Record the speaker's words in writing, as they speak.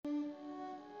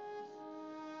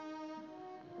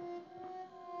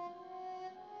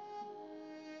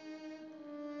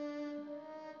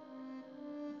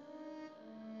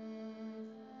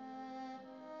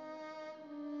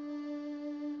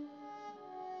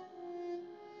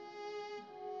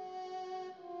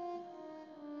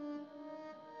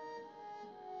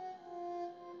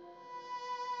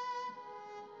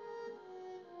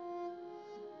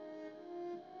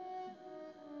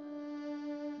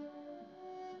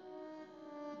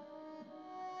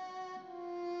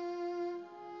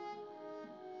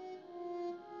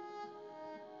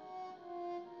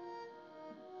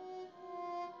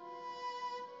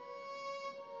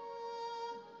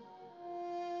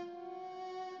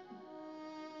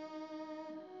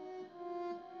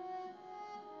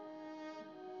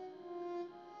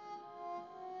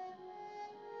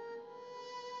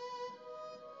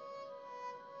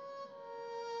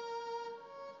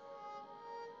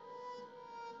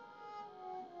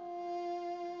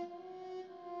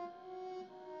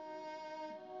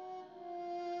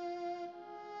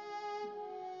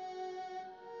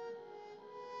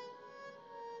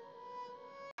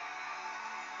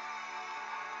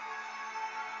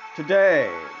Today,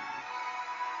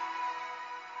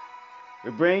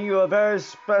 we bring you a very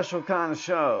special kind of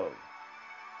show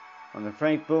on the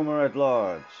Frank Boomer at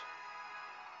Large.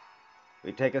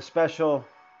 We take a special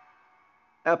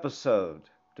episode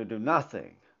to do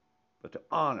nothing but to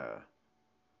honor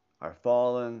our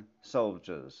fallen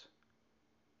soldiers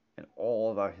in all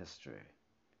of our history.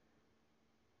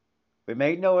 We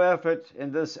made no effort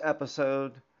in this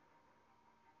episode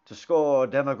to score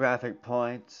demographic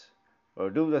points or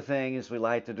do the things we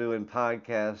like to do in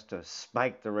podcasts to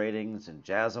spike the ratings and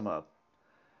jazz them up.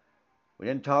 We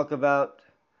didn't talk about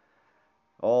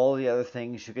all the other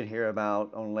things you can hear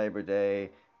about on Labor Day,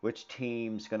 which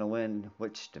team's going to win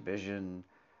which division,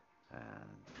 and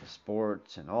the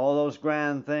sports, and all those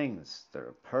grand things that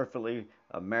are perfectly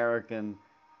American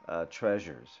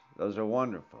treasures. Those are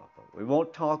wonderful, but we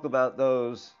won't talk about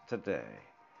those today.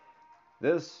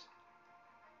 This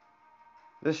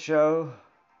show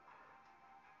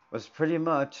was pretty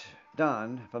much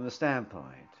done from the standpoint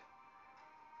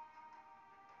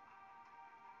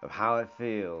of how it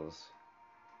feels,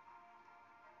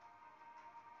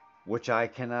 which I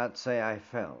cannot say I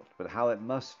felt, but how it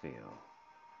must feel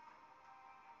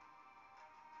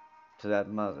to that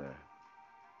mother,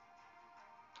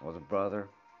 or the brother,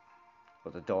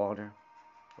 or the daughter,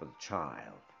 or the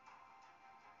child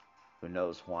who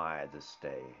knows why this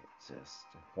day exists,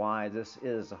 why this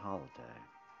is a holiday.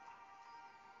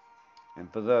 And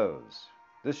for those,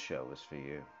 this show is for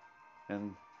you,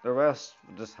 and the rest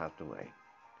will just have to wait.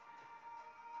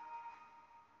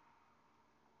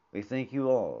 We thank you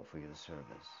all for your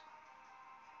service.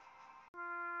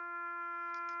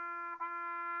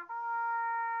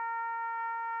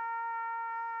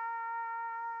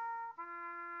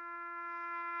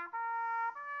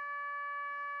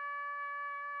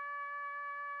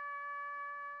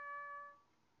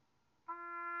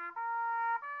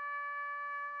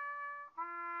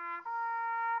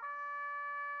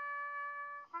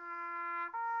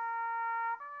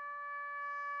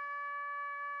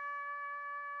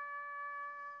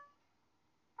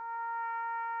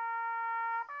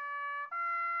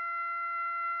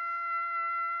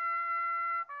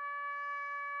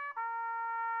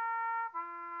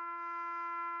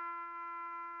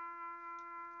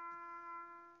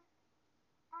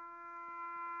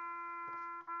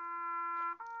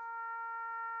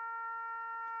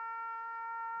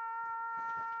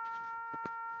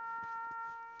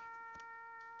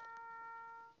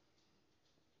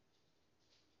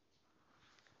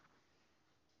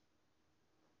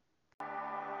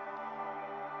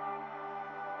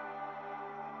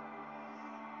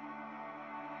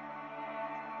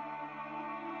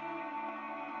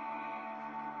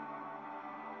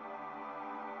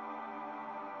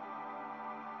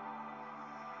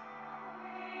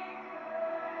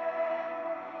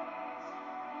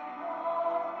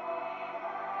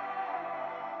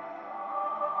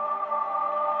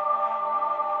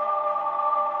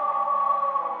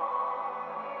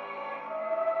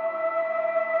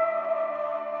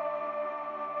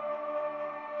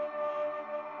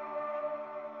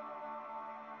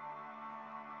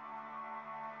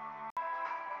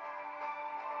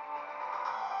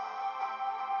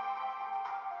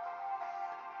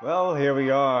 Well, here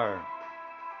we are.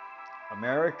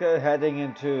 America heading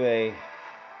into a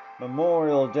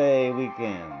Memorial Day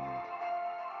weekend.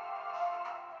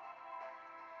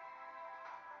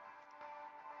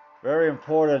 Very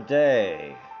important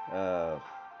day in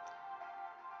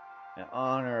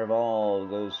honor of all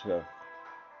those who have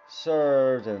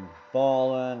served and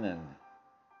fallen, and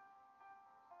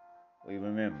we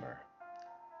remember.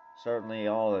 Certainly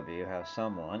all of you have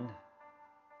someone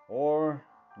or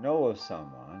know of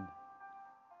someone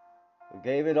who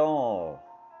gave it all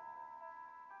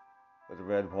for the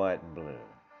red, white, and blue.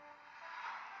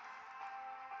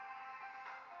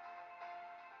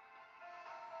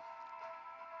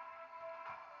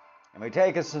 And we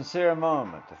take a sincere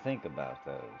moment to think about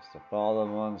those, the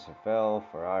fallen ones who fell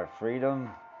for our freedom.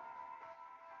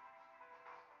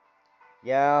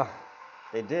 Yeah,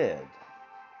 they did.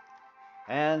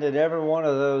 And in every one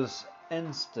of those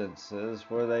instances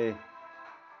where they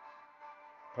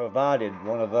provided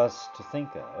one of us to think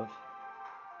of,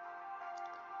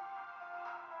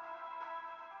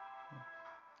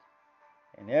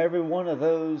 in every one of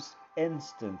those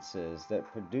instances that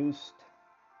produced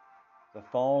the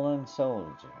fallen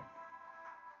soldier,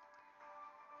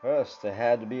 first there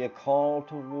had to be a call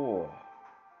to war.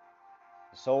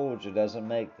 The soldier doesn't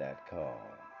make that call.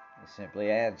 He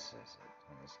simply answers it.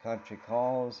 When his country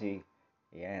calls, he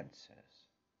answers.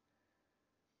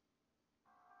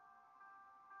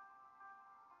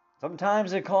 Sometimes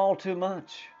they call too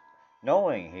much,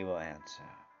 knowing he will answer.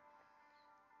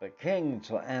 but kings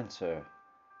will answer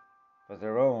for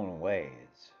their own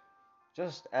ways,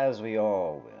 just as we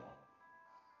all will.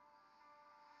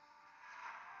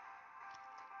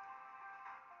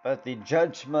 But the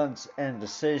judgments and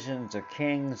decisions of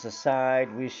kings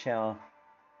aside, we shall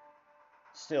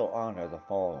still honor the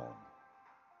fallen.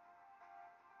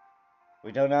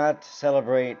 We do not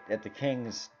celebrate at the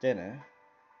king's dinner,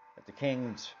 at the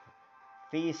king's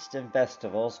feast and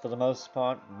festivals. For the most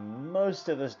part, most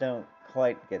of us don't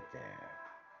quite get there.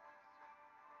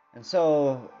 And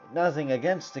so, nothing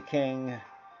against the king,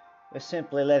 we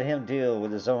simply let him deal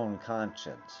with his own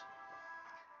conscience.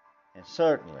 And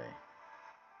certainly,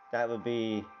 that would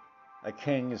be a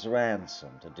king's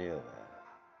ransom to deal with.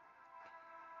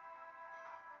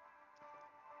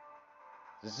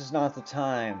 This is not the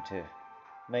time to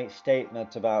make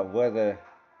statements about whether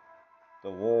the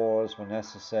wars were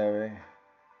necessary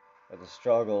or the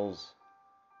struggles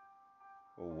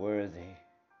were worthy.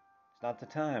 It's not the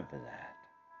time for that.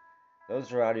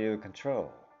 Those are out of your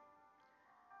control.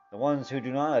 The ones who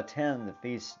do not attend the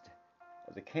feast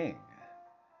of the king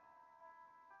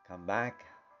come back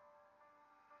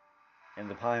in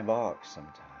the pine box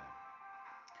sometime.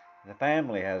 The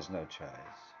family has no choice.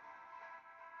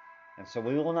 And so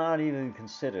we will not even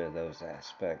consider those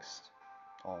aspects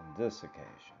on this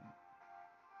occasion.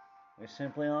 We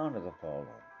simply honor the fallen,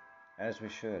 as we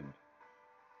should.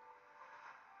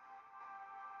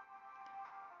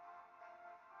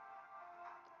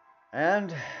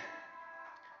 And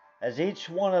as each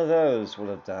one of those would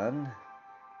have done,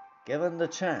 given the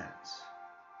chance,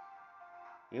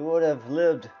 he would have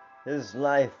lived his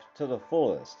life to the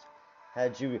fullest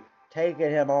had you taken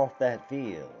him off that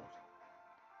field,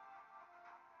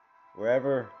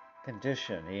 wherever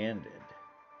condition he ended,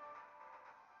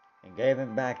 and gave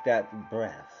him back that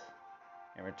breath,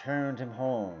 and returned him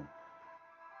home,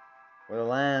 where the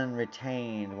land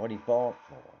retained what he fought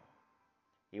for.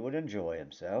 He would enjoy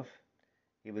himself.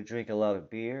 He would drink a lot of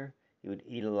beer. He would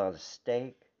eat a lot of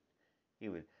steak. He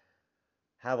would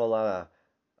have a lot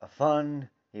of fun.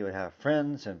 He would have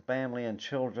friends and family and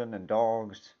children and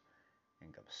dogs,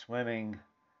 and go swimming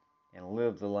and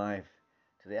live the life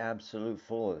to the absolute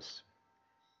fullest.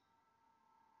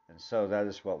 And so that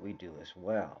is what we do as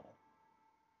well.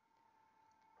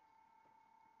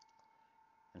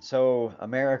 And so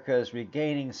America is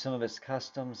regaining some of its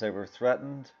customs that were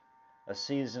threatened a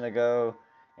season ago,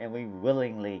 and we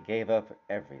willingly gave up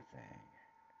everything,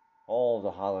 all the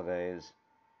holidays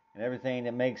and everything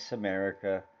that makes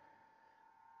America.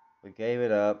 We gave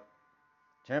it up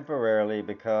temporarily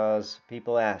because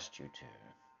people asked you to.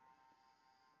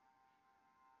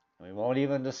 We won't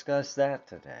even discuss that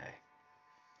today.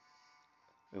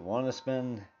 We want to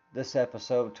spend this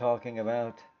episode talking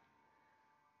about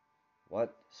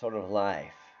what sort of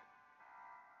life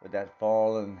would that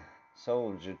fallen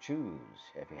soldier choose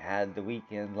if he had the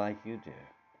weekend like you do.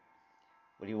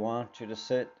 Would he want you to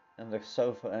sit on the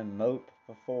sofa and mope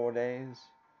for 4 days?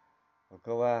 Or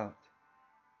go out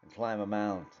and climb a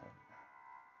mountain?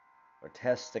 Or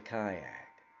test the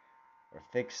kayak? Or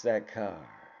fix that car?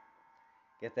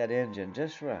 Get that engine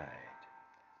just right?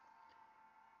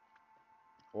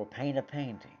 Or paint a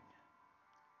painting?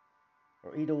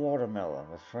 Or eat a watermelon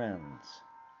with friends?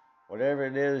 Whatever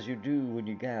it is you do when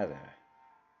you gather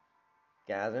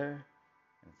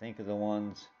and think of the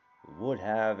ones who would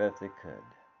have if they could.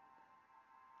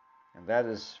 And that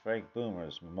is Frank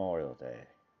Boomer's Memorial Day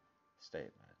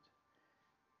statement.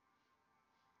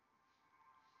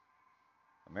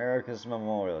 America's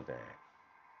Memorial Day.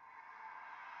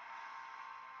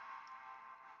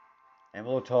 And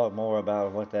we'll talk more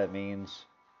about what that means.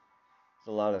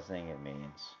 There's a lot of things it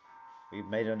means. We've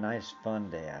made a nice fun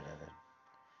day out of it.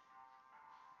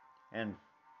 And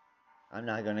I'm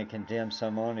not going to condemn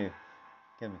someone who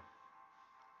can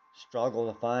struggle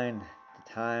to find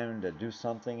the time to do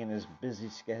something in his busy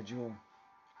schedule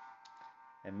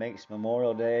and makes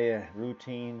Memorial Day a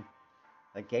routine,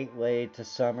 a gateway to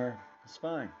summer. It's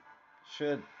fine.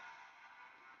 Should.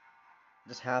 It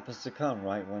just happens to come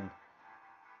right when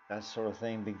that sort of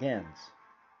thing begins.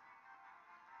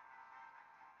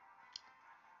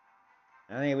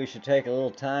 I think we should take a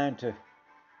little time to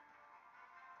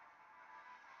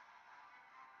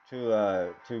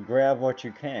grab what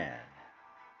you can,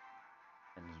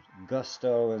 and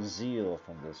gusto and zeal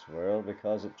from this world,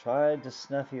 because it tried to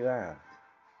snuff you out.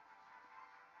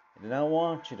 It did not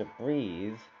want you to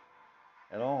breathe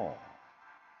at all.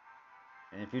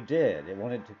 And if you did, it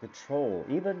wanted to control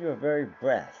even your very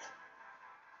breath.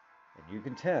 And you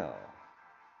can tell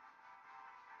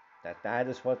that that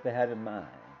is what they had in mind.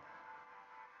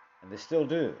 And they still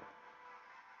do.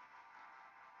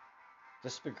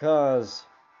 Just because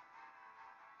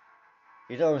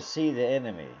You don't see the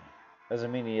enemy,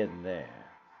 doesn't mean he isn't there.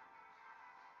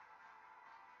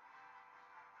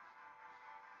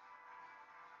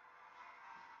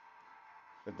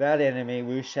 But that enemy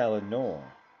we shall ignore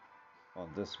on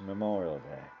this Memorial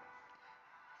Day.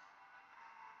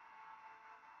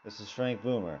 This is Frank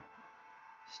Boomer,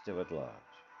 still at large.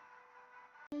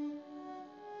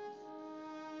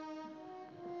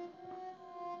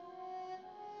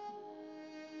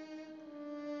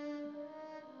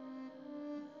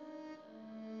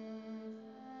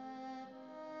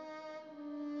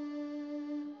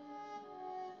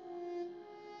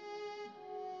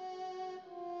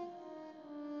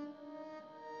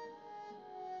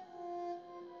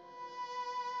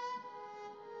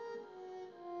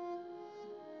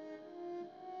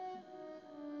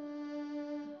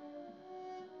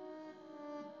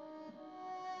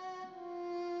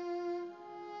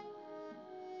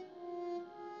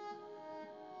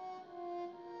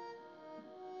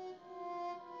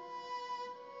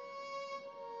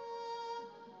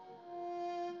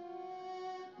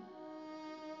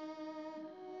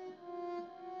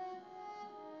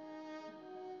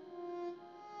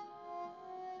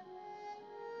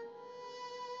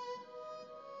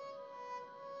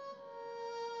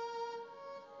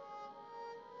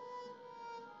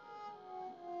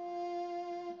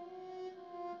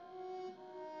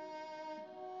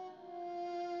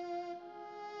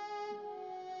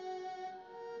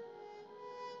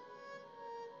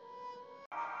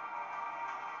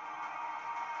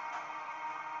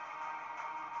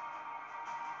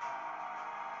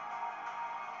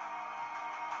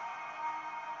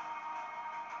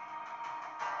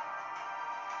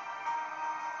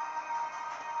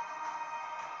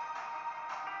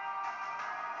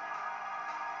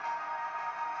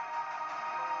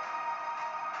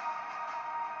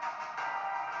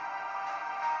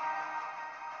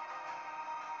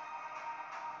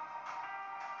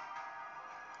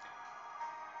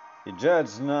 You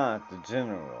judge not the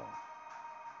general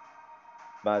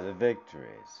by the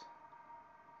victories,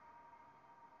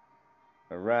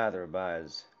 but rather by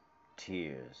his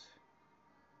tears.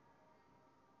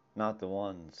 Not the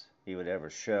ones he would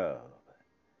ever show, but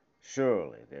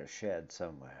surely they're shed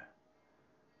somewhere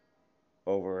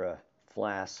over a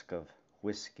flask of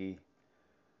whiskey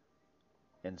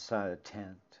inside a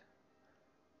tent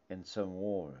in some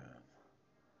war room,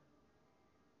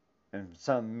 in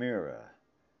some mirror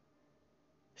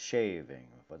shaving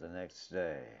for the next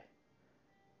day.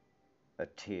 A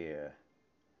tear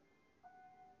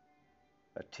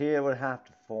would have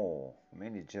to fall from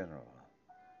any general,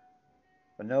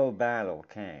 but no battle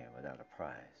came without a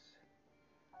price.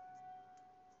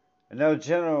 And no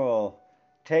general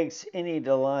takes any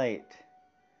delight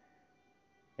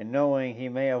in knowing he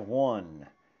may have won,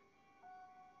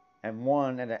 and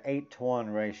won at an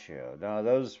 8-to-1 ratio. Now,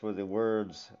 those were the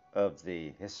words of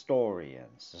the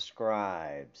historians, the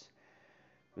scribes,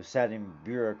 who sat in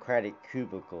bureaucratic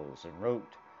cubicles and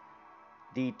wrote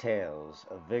details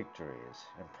of victories,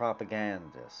 and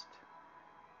propagandists.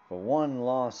 For one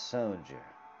lost soldier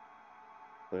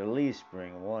would at least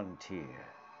bring one tear,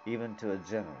 even to a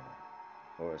general,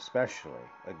 or especially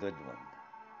a good one.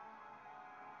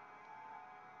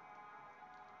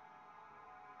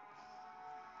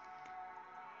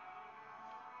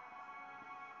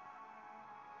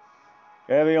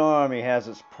 Every army has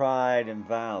its pride and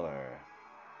valor,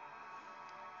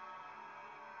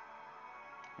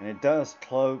 and it does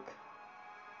cloak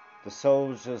the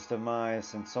soldier's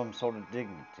demise in some sort of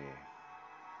dignity.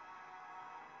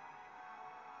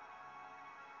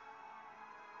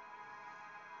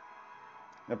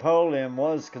 Napoleon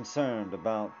was concerned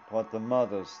about what the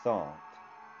mothers thought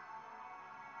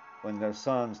when their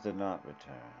sons did not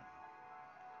return.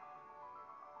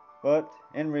 But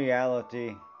in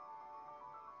reality,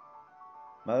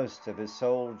 most of his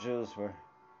soldiers were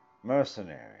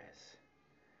mercenaries.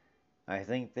 I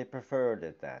think they preferred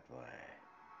it that way.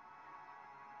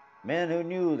 Men who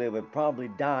knew they would probably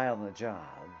die on the job.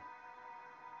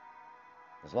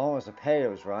 As long as the pay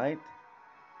was right,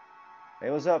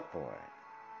 they was up for it.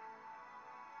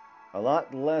 A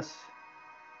lot less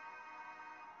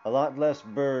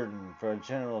burden for a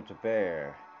general to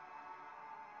bear.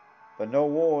 But no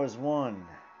war is won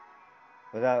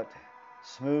without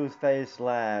smooth-faced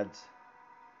lads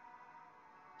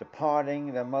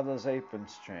departing their mother's apron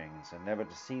strings and never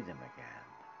to see them again.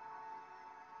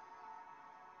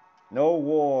 No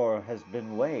war has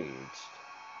been waged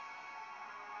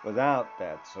without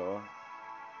that sort.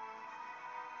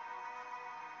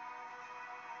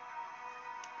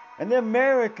 And the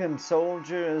American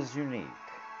soldier is unique,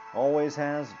 always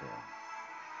has been.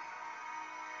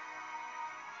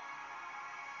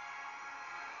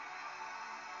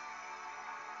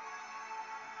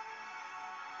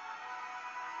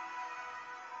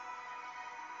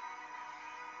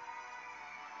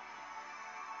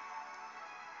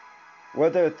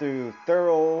 Whether through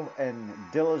thorough and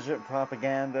diligent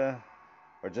propaganda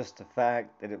or just the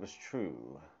fact that it was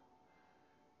true,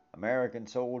 American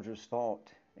soldiers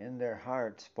fought in their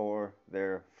hearts for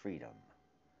their freedom,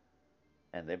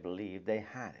 and they believed they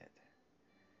had it.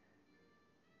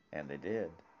 And they did.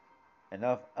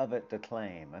 Enough of it to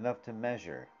claim, enough to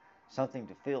measure, something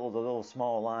to fill the little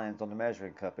small lines on the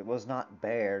measuring cup. It was not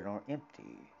bare nor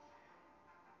empty.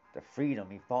 The freedom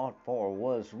he fought for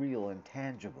was real and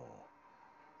tangible.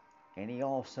 And he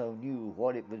also knew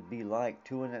what it would be like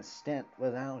to an extent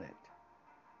without it.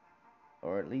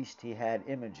 Or at least he had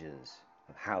images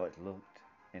of how it looked,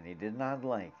 and he did not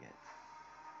like it.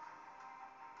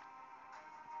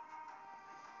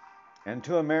 And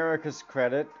to America's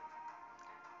credit,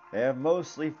 they have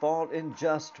mostly fought in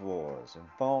just wars and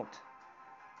fought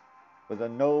with a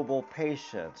noble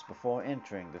patience before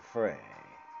entering the fray.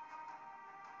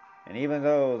 And even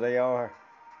though they are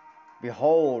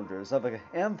beholders of an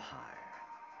empire,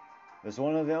 it was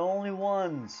one of the only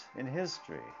ones in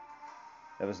history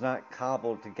that was not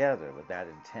cobbled together with that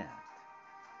intent.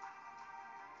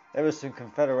 There were some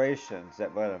confederations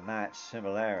that were to match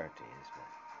similarities,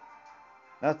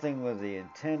 but nothing with the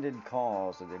intended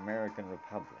cause of the American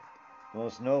Republic, the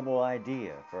most noble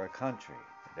idea for a country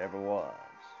that ever was.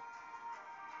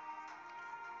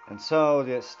 And so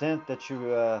the extent that you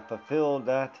fulfilled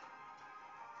that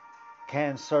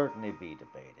can certainly be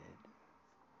debated.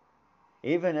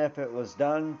 Even if it was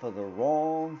done for the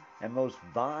wrong and most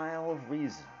vile of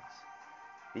reasons,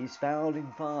 these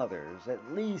founding fathers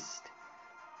at least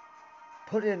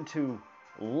put into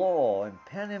law and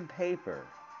pen and paper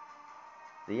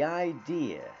the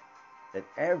idea that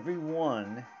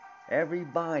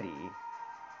everybody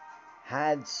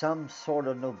had some sort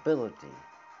of nobility,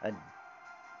 a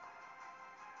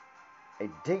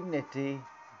dignity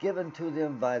given to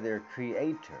them by their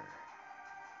Creator,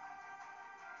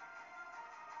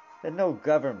 that no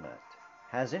government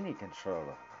has any control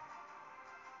over.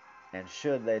 And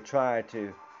should they try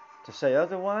to say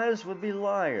otherwise, would be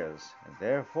liars, and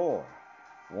therefore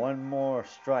one more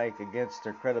strike against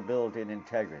their credibility and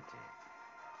integrity.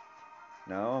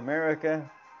 No, America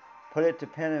put it to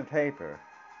pen and paper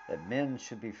that men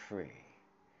should be free.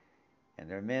 And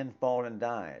their men fought and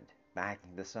died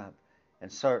backing this up.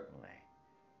 And certainly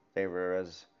they were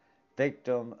as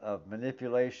victim of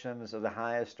manipulations of the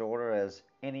highest order as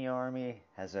any army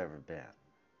has ever been.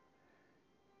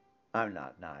 I'm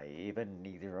not naive, and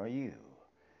neither are you.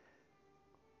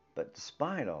 But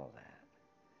despite all that,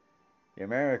 the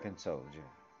American soldier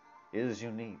is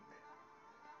unique.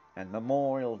 And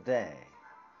Memorial Day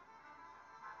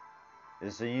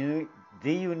is the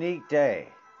unique day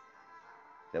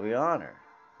that we honor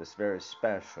this very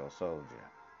special soldier.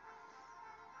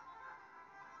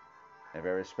 A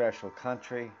very special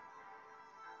country,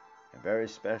 and very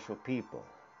special people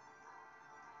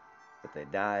that they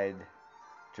died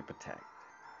to protect.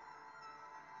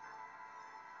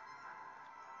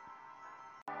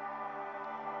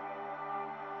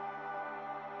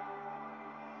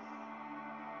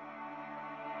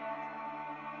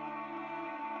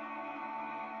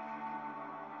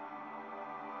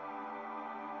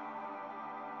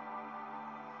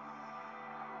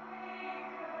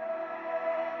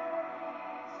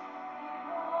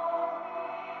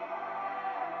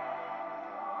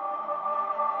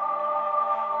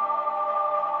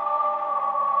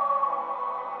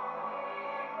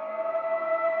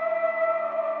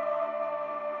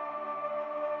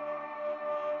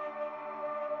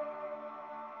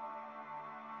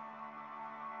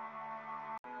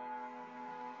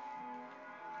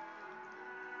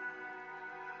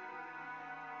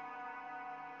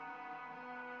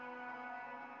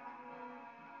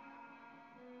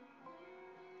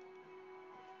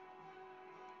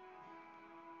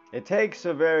 It takes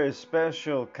a very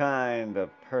special kind of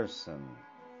person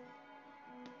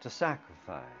to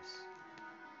sacrifice.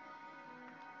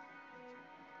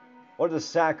 What does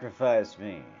sacrifice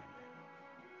mean?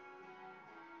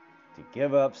 To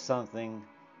give up something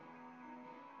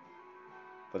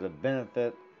for the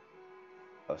benefit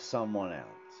of someone else.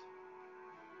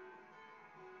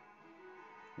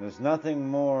 There's nothing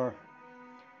more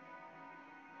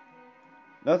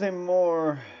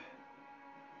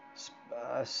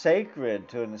sacred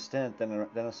to an extent than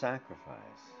a sacrifice.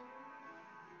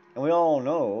 And we all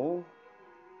know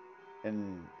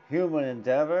in human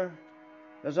endeavor,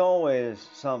 there's always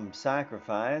some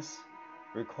sacrifice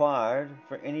required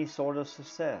for any sort of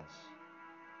success.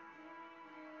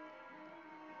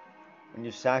 When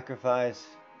you sacrifice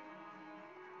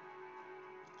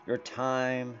your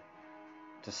time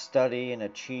to study and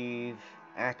achieve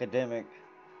academic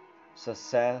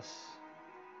success,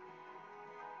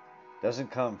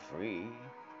 doesn't come free.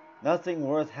 Nothing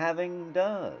worth having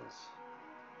does.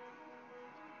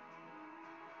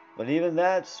 But even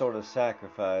that sort of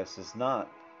sacrifice is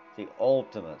not the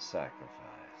ultimate sacrifice.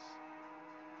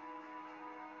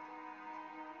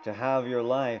 To have your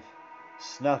life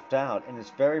snuffed out in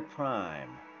its very prime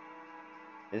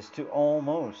is to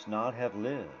almost not have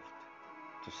lived,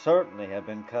 to certainly have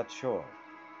been cut short.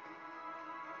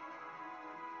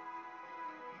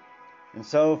 And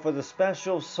so for the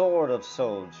special sort of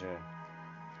soldier,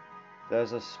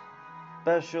 there's a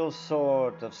special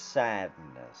sort of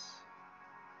sadness.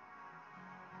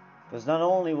 Because not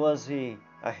only was he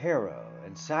a hero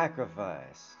and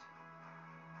sacrificed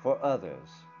for others,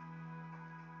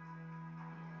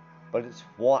 but it's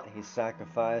what he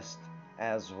sacrificed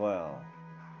as well.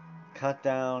 Cut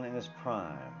down in his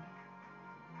prime.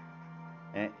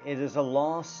 And it is a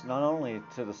loss not only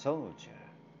to the soldier,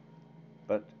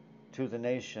 but to the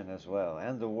nation as well,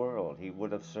 and the world he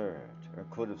would have served, or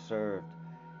could have served,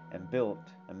 and built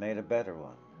and made a better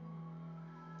one.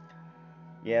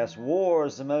 Yes, war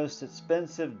is the most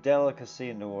expensive delicacy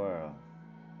in the world.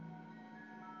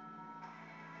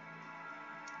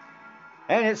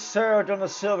 And it's served on a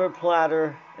silver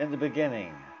platter in the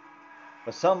beginning,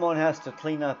 but someone has to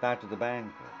clean up after the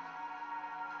banquet.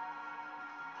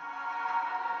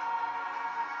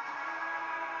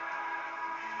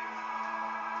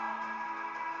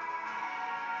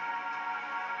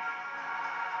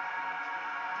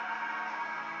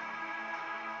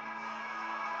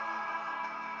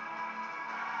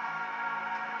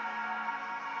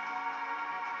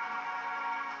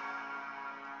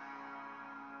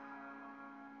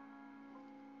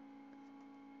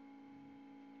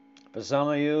 For some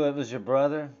of you, it was your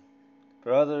brother.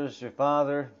 For others, your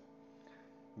father.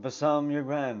 And for some, your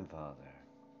grandfather.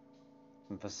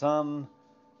 And for some,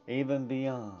 even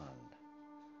beyond.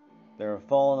 There are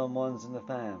fallen ones in the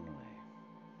family.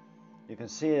 You can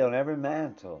see it on every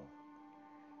mantle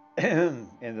in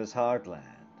this heartland.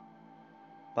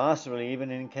 Possibly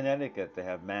even in Connecticut, they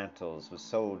have mantles with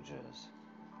soldiers.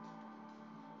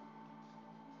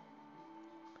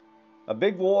 A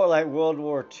big war like World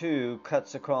War II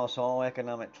cuts across all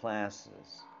economic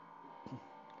classes.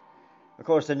 Of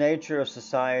course, the nature of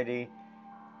society,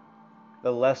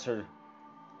 the lesser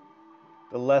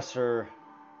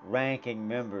ranking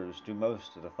members do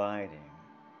most of the fighting.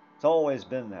 It's always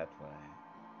been that way.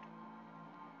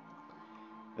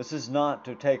 This is not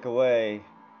to take away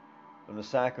from the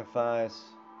sacrifice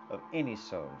of any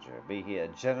soldier, be he a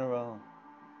general,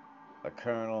 a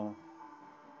colonel,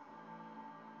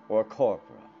 or a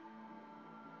corporal.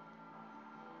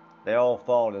 They all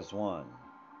fought as one.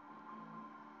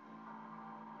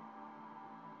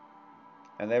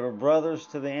 And they were brothers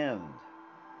to the end.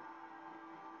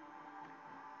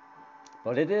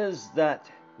 But it is that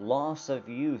loss of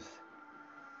youth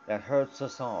that hurts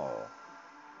us all.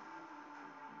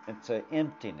 It's an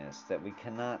emptiness that we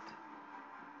cannot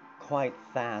quite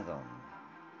fathom.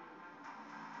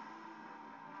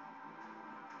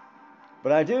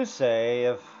 But I do say,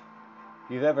 if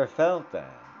you've ever felt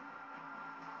that,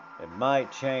 it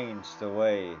might change the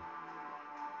way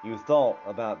you thought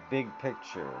about big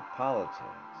picture politics.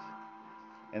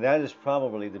 And that is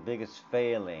probably the biggest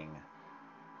failing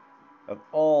of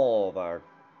all of our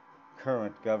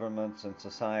current governments and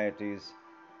societies,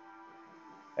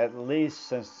 at least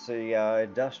since the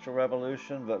Industrial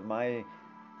Revolution, but my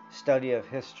study of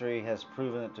history has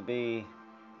proven it to be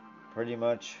pretty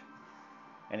much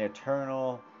an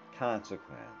eternal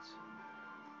consequence.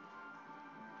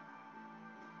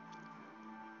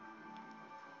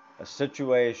 A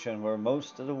situation where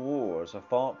most of the wars are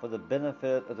fought for the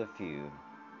benefit of the few,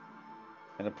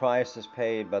 and the price is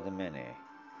paid by the many.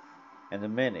 And the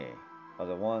many are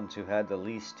the ones who had the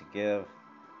least to give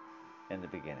in the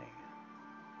beginning.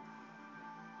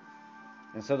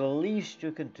 And so the least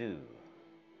you can do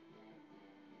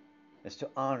is to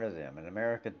honor them, and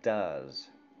America does.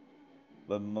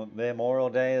 Memorial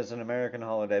Day is an American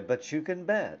holiday, but you can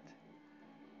bet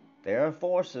there are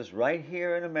forces right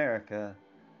here in America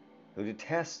who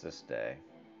detest this day,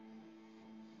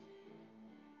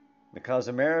 because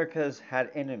America has had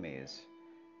enemies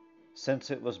since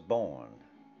it was born,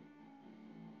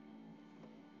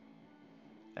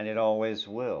 and it always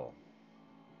will.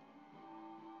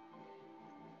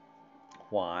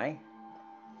 Why?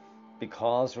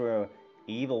 Because we're an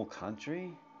evil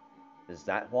country? Is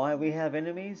that why we have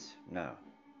enemies? No.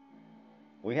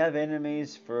 We have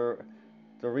enemies for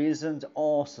the reasons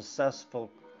all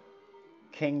successful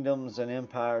kingdoms and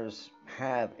empires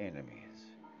have enemies.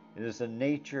 It is the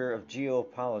nature of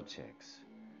geopolitics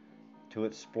to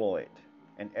exploit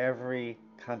in every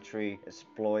country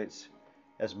exploits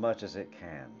as much as it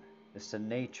can. It's the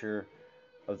nature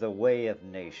of the way of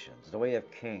nations, the way of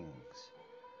kings.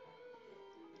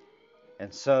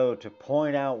 And so to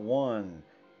point out one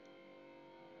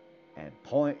and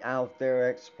point out their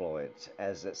exploits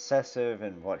as excessive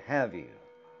and what have you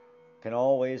can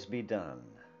always be done.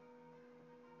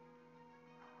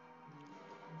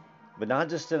 But not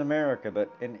just in America, but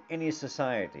in any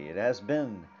society. It has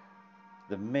been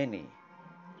the many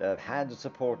that have had to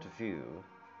support the few,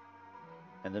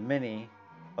 and the many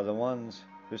are the ones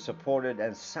who supported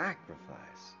and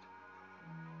sacrificed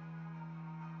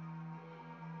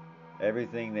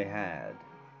everything they had.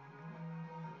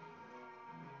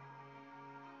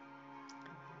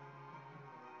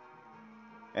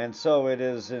 And so it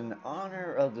is in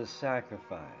honor of the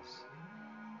sacrifice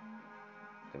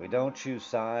that we don't choose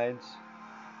sides.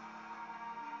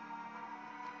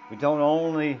 We don't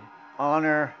only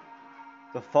honor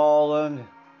the fallen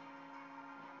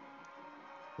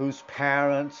whose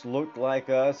parents looked like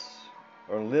us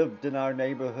or lived in our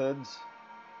neighborhoods.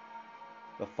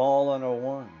 The fallen are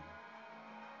one,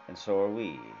 and so are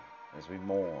we as we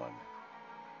mourn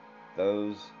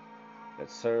those that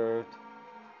served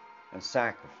and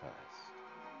sacrificed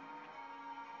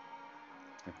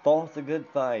and fought the good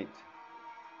fight.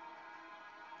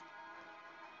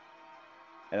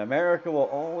 And America will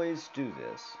always do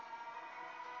this.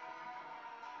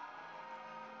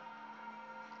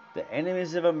 The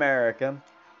enemies of America,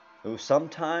 who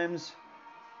sometimes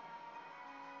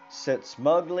sit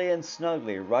smugly and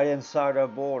snugly right inside our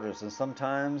borders, and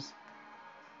sometimes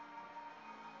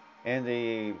in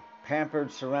the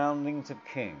pampered surroundings of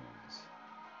kings,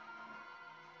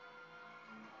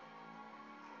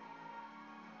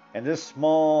 and this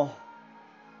small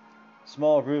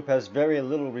group has very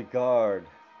little regard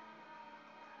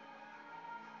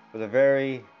for the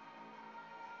very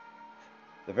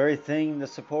thing that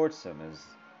supports them is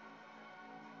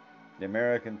the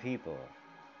American people.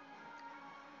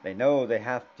 They know they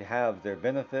have to have their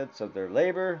benefits of their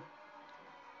labor.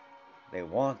 They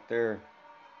want their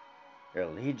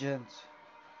allegiance.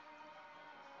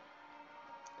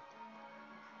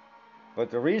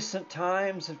 But the recent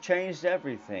times have changed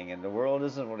everything, and the world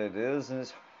isn't what it is, and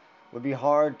it would be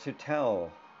hard to tell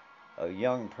a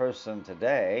young person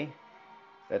today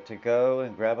that to go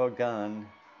and grab a gun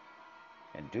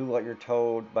and do what you're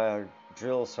told by a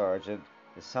drill sergeant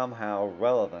is somehow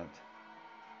relevant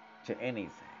to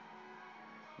anything.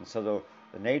 And so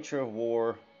the nature of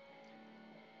war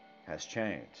has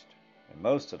changed. And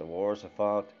most of the wars are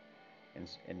fought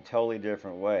in totally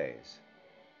different ways.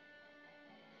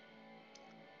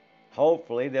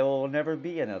 Hopefully there will never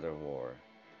be another war.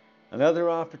 Another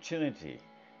opportunity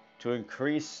to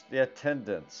increase the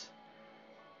attendance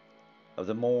of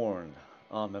the mourned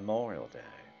on Memorial Day.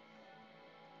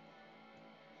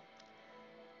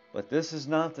 But this is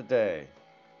not the day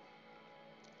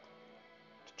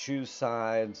to choose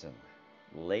sides and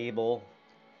label.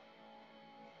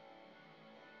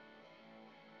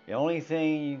 The only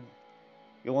thing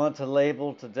you want to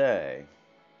label today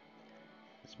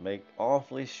is make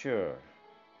awfully sure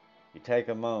you take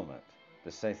a moment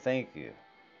to say thank you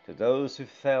to those who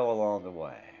fell along the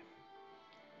way,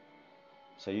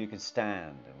 so you can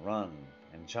stand and run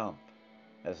and jump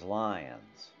as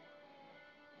lions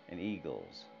and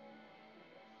eagles.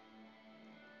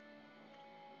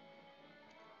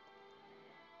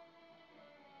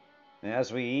 And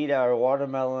as we eat our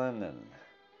watermelon and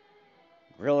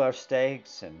grill our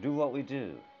steaks and do what we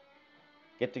do,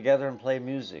 get together and play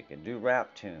music and do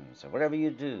rap tunes or whatever you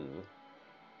do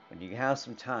when you have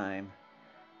some time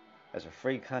as a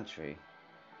free country,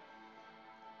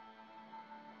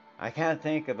 I can't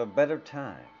think of a better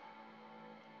time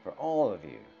for all of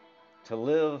you to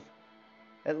live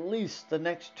at least the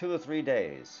next 2 or 3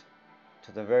 days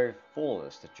to the very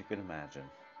fullest that you can imagine.